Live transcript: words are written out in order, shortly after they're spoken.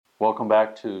Welcome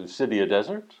back to City of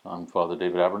Desert. I'm Father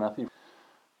David Abernethy.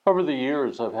 Over the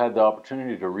years, I've had the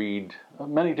opportunity to read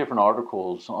many different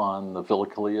articles on the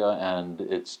Philokalia and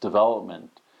its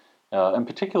development. In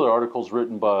particular, articles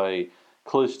written by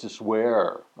Callistus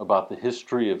Ware about the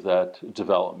history of that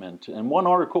development. And one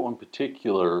article in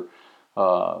particular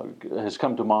has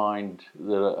come to mind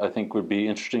that I think would be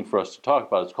interesting for us to talk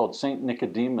about. It's called Saint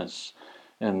Nicodemus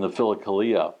in the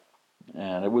Philokalia.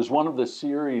 And it was one of the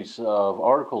series of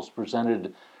articles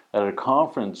presented at a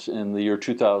conference in the year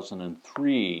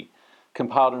 2003,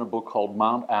 compiled in a book called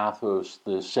Mount Athos,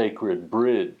 the Sacred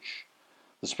Bridge,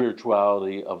 the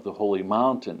Spirituality of the Holy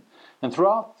Mountain. And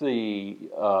throughout the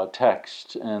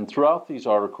text and throughout these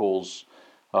articles,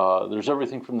 there's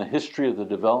everything from the history of the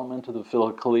development of the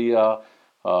Philokalia,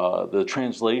 the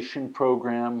translation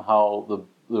program, how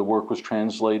the work was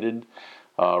translated,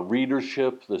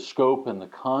 readership, the scope and the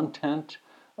content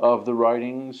of the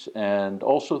writings, and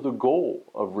also the goal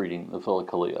of reading the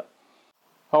Philokalia.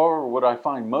 However, what I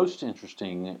find most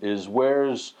interesting is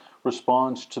Ware's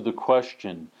response to the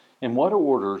question, in what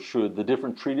order should the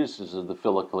different treatises of the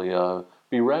Philokalia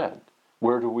be read?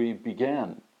 Where do we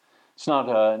begin? It's not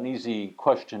an easy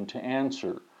question to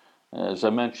answer. As I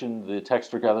mentioned, the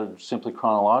texts are gathered simply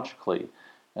chronologically,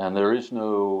 and there is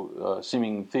no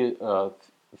seeming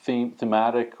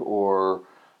thematic or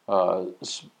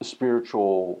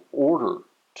spiritual order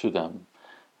to them.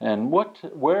 And what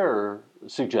Ware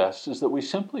suggests is that we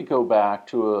simply go back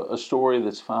to a story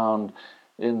that's found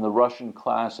in the Russian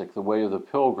classic, The Way of the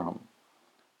Pilgrim.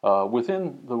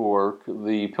 Within the work,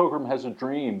 the pilgrim has a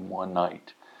dream one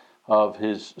night of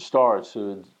his starets who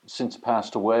had since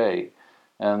passed away,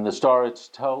 and the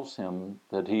starets tells him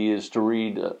that he is to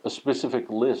read a specific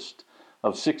list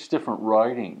of 6 different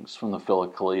writings from the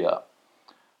Philokalia.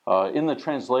 In the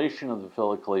translation of the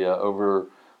Philokalia over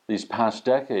these past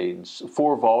decades,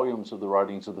 4 volumes of the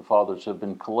writings of the Fathers have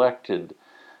been collected,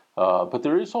 but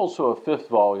there is also a 5th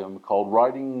volume called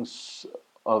Writings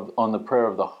on the Prayer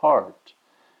of the Heart,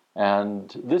 and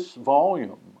this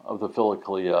volume of the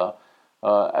Philokalia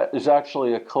is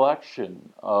actually a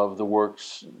collection of the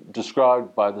works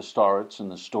described by the starets in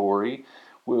the story,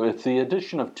 with the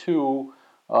addition of 2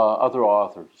 other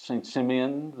authors, St.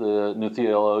 Simeon, the new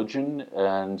theologian,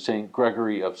 and St.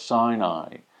 Gregory of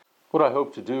Sinai. What I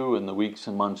hope to do in the weeks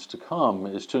and months to come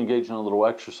is to engage in a little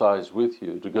exercise with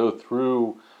you, to go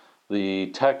through the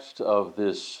text of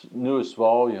this newest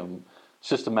volume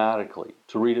systematically,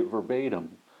 to read it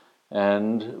verbatim,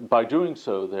 and by doing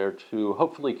so there to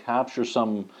hopefully capture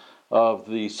some of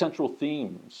the central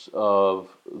themes of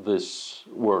this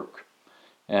work.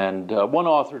 And one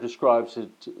author describes it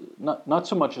not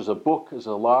so much as a book as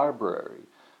a library,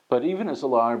 but even as a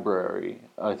library,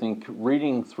 I think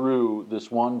reading through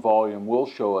this one volume will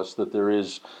show us that there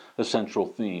is a central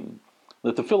theme.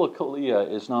 That the Philokalia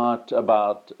is not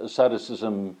about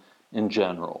asceticism in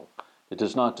general. It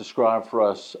does not describe for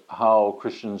us how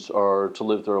Christians are to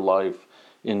live their life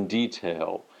in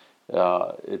detail.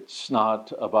 It's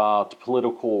not about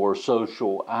political or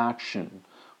social action.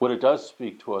 What it does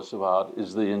speak to us about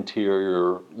is the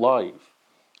interior life,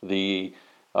 the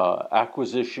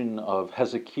acquisition of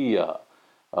Hezekiah,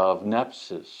 of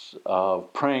Nepsis,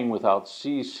 of praying without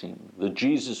ceasing, the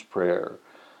Jesus prayer.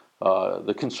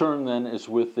 The concern then is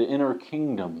with the inner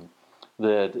kingdom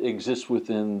that exists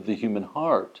within the human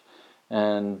heart,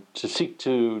 and to seek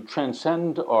to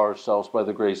transcend ourselves by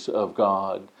the grace of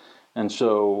God, and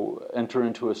so enter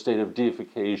into a state of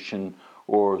deification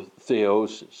or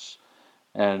theosis.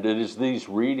 And it is these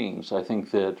readings, I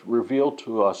think, that reveal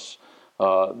to us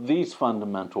these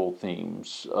fundamental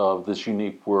themes of this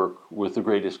unique work with the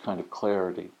greatest kind of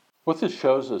clarity. What this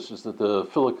shows us is that the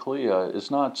Philokalia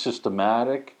is not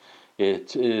systematic,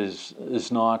 it is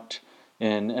not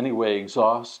in any way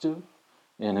exhaustive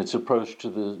in its approach to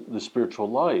the spiritual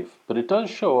life, but it does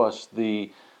show us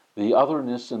the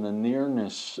otherness and the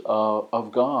nearness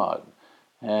of God.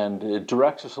 And it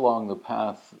directs us along the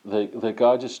path that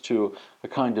guides us to a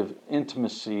kind of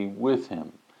intimacy with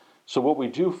Him. So what we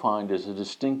do find is a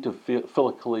distinctive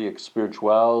philokalic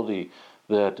spirituality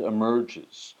that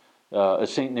emerges.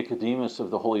 As St. Nicodemus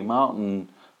of the Holy Mountain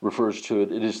refers to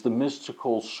it, it is the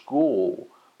mystical school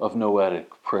of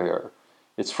noetic prayer.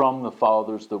 It's from the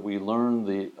Fathers that we learn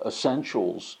the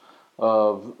essentials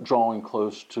of drawing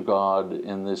close to God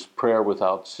in this prayer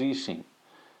without ceasing.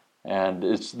 And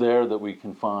it's there that we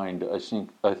can find, I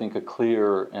think, a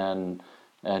clear and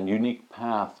unique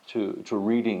path to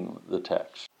reading the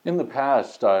text. In the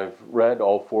past, I've read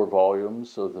all 4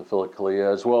 volumes of the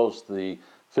Philokalia, as well as the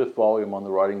 5th volume on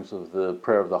the writings of the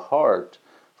Prayer of the Heart,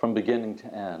 from beginning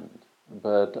to end.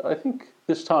 But I think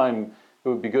this time it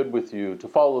would be good with you to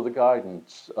follow the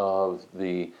guidance of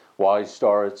the wise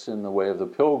starets in the way of the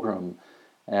pilgrim.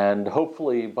 And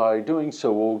hopefully by doing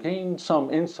so, we'll gain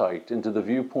some insight into the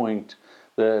viewpoint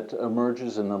that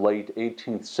emerges in the late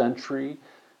 18th century,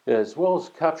 as well as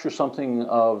capture something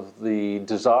of the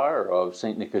desire of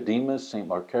St. Nicodemus, St.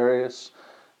 Macarius,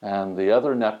 and the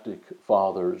other Neptic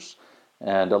fathers,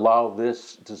 and allow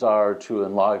this desire to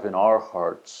enliven our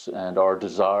hearts and our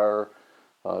desire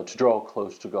to draw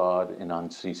close to God in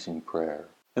unceasing prayer.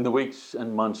 In the weeks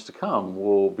and months to come,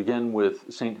 we'll begin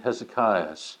with St.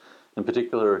 Hezekiah, in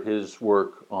particular his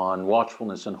work on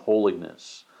watchfulness and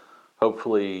holiness.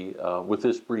 Hopefully, with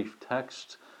this brief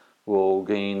text, we'll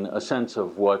gain a sense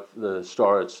of what the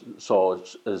starets saw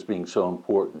as being so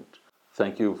important.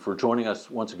 Thank you for joining us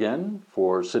once again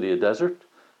for City of Desert,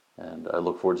 and I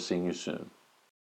look forward to seeing you soon.